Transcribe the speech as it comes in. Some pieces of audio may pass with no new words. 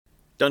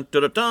Dun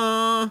dun dun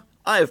dun!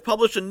 I have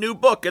published a new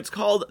book. It's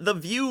called The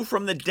View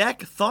from the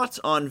Deck, Thoughts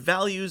on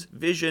Values,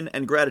 Vision,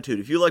 and Gratitude.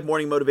 If you like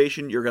morning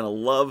motivation, you're going to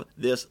love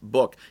this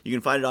book. You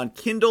can find it on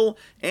Kindle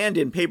and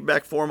in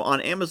paperback form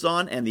on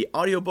Amazon, and the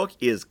audiobook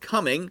is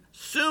coming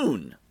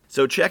soon.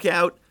 So check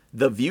out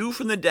The View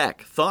from the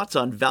Deck, Thoughts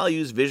on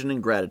Values, Vision,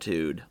 and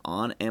Gratitude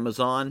on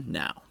Amazon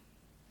now.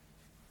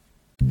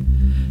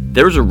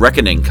 There's a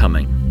reckoning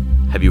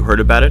coming. Have you heard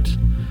about it?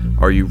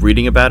 Are you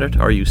reading about it?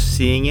 Are you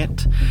seeing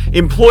it?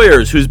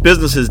 Employers whose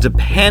businesses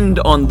depend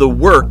on the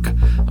work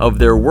of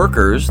their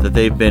workers that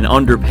they've been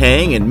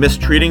underpaying and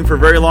mistreating for a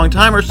very long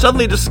time are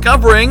suddenly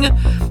discovering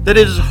that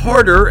it is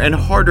harder and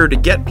harder to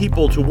get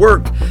people to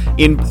work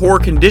in poor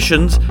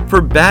conditions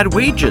for bad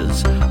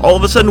wages. All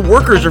of a sudden,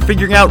 workers are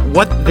figuring out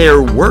what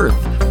they're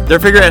worth. They're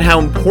figuring out how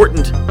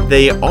important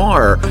they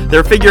are.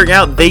 They're figuring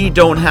out they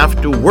don't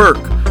have to work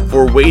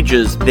for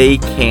wages they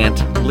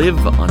can't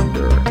live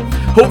under.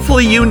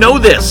 Hopefully you know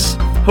this.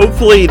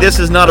 Hopefully this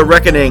is not a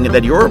reckoning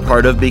that you're a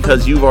part of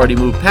because you've already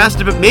moved past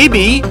it, but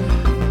maybe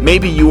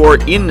you are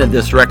in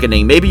this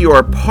reckoning. Maybe you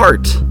are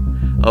part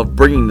of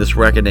bringing this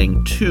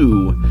reckoning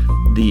to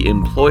the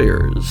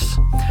employers.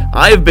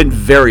 I have been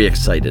very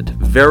excited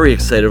over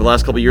the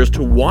last couple of years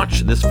to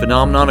watch this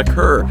phenomenon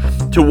occur.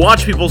 To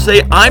watch people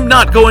say, I'm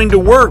not going to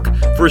work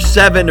for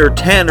 $7 or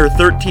 $10 or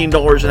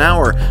 $13 an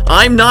hour.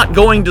 I'm not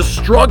going to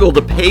struggle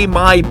to pay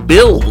my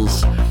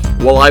bills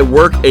while I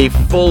work a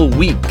full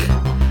week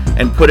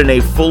and put in a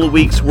full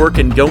week's work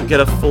and don't get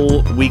a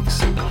full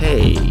week's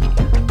pay.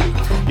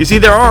 You see,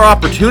 there are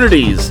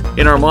opportunities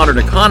in our modern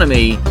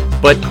economy,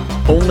 but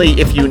only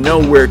if you know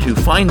where to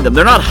find them.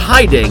 They're not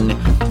hiding,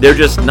 they're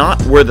just not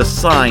where the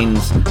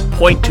signs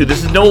point to.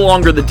 This is no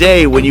longer the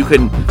day when you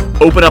can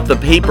open up the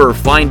paper,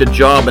 find a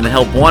job in the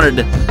Help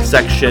Wanted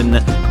section,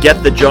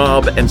 get the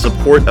job and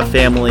support a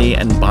family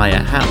and buy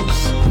a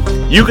house.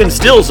 You can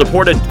still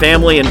support a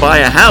family and buy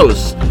a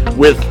house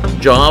with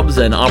jobs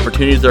and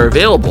opportunities that are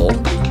available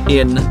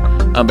in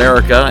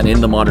America and in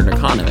the modern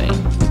economy,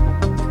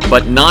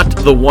 but not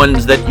the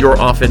ones that you're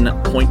often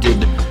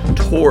pointed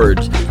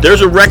towards.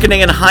 There's a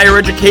reckoning in higher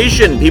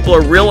education. People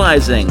are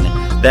realizing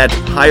that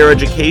higher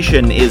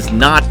education is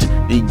not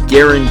the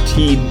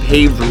guaranteed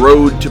paved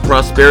road to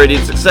prosperity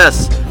and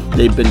success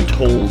they've been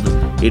told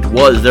it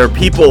was. There are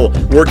people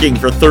working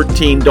for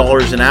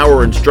 $13 an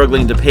hour and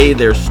struggling to pay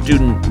their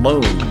student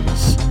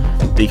loans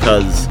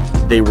because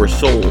they were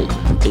sold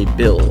a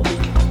bill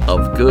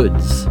of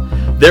goods.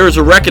 There is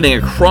a reckoning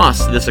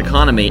across this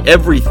economy.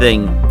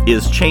 Everything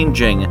is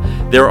changing.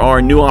 There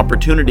are new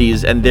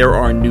opportunities and there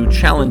are new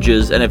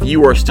challenges. And if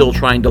you are still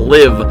trying to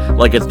live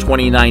like it's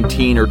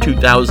 2019 or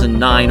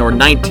 2009 or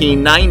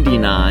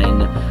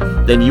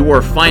 1999, then you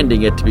are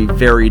finding it to be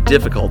very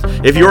difficult.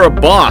 If you're a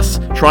boss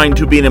trying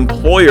to be an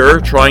employer,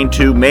 trying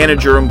to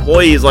manage your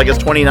employees like it's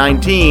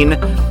 2019,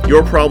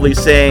 you're probably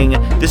saying,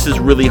 this is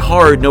really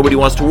hard. Nobody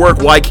wants to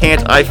work. Why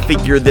can't I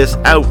figure this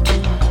out?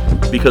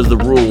 Because the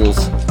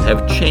rules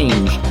have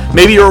changed.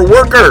 Maybe you're a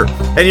worker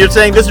and you're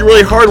saying, this is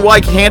really hard. Why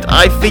can't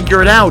I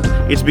figure it out?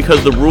 It's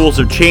because the rules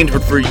have changed.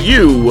 But for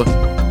you,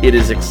 it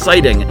is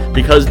exciting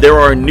because there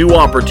are new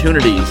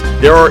opportunities.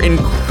 There are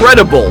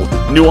incredible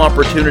new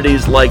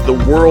opportunities like the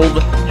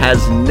world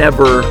has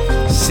never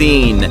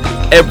seen.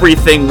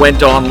 Everything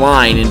went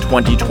online in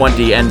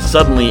 2020 and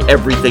suddenly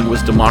everything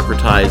was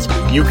democratized.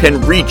 You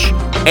can reach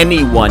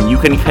anyone. You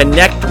can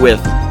connect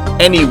with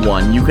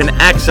anyone. You can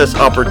access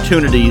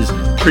opportunities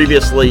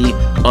previously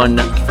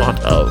unthought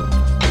of.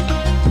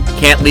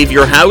 Can't leave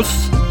your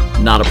house?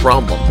 Not a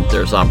problem.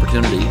 There's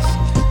opportunities.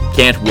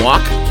 Can't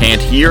walk?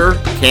 Can't hear?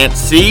 Can't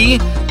see?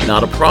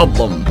 Not a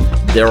problem.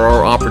 There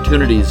are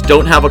opportunities.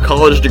 Don't have a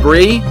college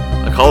degree?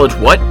 A college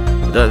what?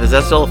 Is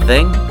that still a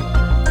thing?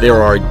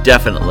 There are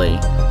definitely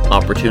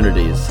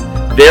opportunities.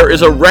 There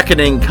is a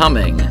reckoning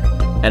coming,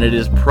 and it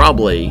is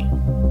probably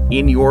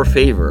in your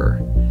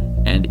favor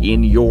and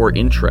in your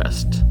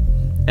interest.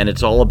 And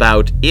it's all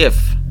about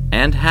if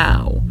and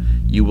how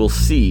you will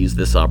seize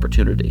this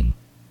opportunity.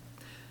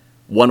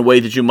 One way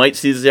that you might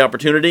seize the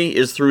opportunity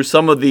is through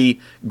some of the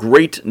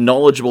great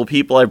knowledgeable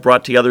people I've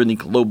brought together in the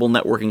Global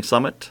Networking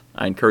Summit.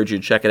 I encourage you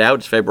to check it out.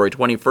 It's February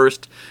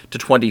 21st to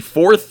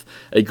 24th.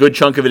 A good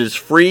chunk of it is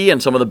free,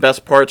 and some of the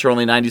best parts are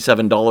only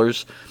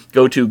 $97.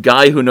 Go to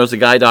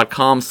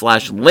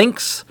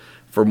guywhoknowsaguy.com/links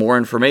for more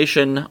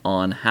information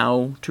on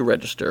how to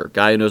register.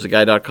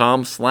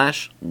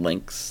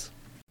 guywhoknowsaguy.com/links.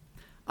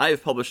 I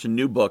have published a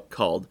new book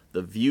called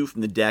The View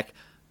from the Deck,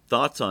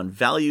 Thoughts on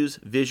Values,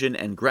 Vision,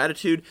 and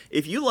Gratitude.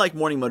 If you like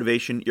morning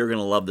motivation, you're going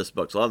to love this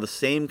book. It's a lot of the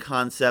same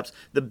concepts.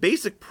 The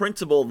basic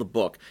principle of the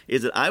book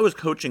is that I was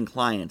coaching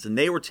clients, and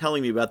they were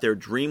telling me about their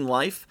dream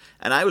life,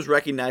 and I was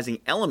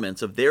recognizing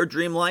elements of their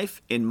dream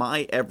life in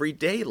my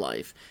everyday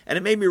life. And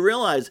it made me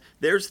realize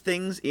there's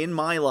things in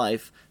my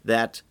life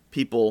that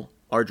people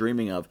are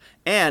dreaming of.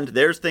 And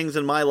there's things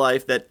in my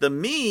life that the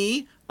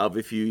me of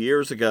a few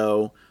years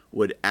ago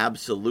would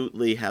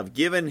absolutely have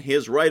given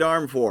his right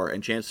arm for,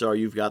 and chances are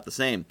you've got the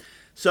same.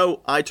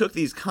 So I took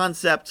these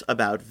concepts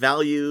about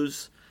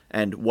values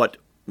and what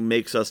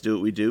makes us do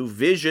what we do,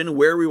 vision,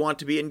 where we want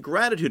to be, and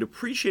gratitude,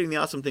 appreciating the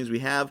awesome things we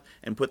have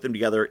and put them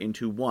together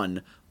into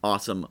one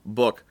awesome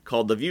book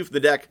called The View from the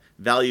Deck,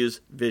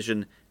 Values,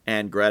 Vision,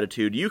 and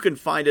Gratitude. You can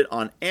find it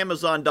on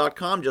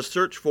Amazon.com. Just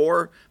search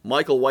for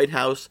Michael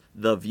Whitehouse,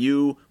 The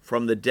View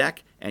from the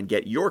Deck, and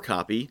get your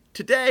copy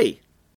today.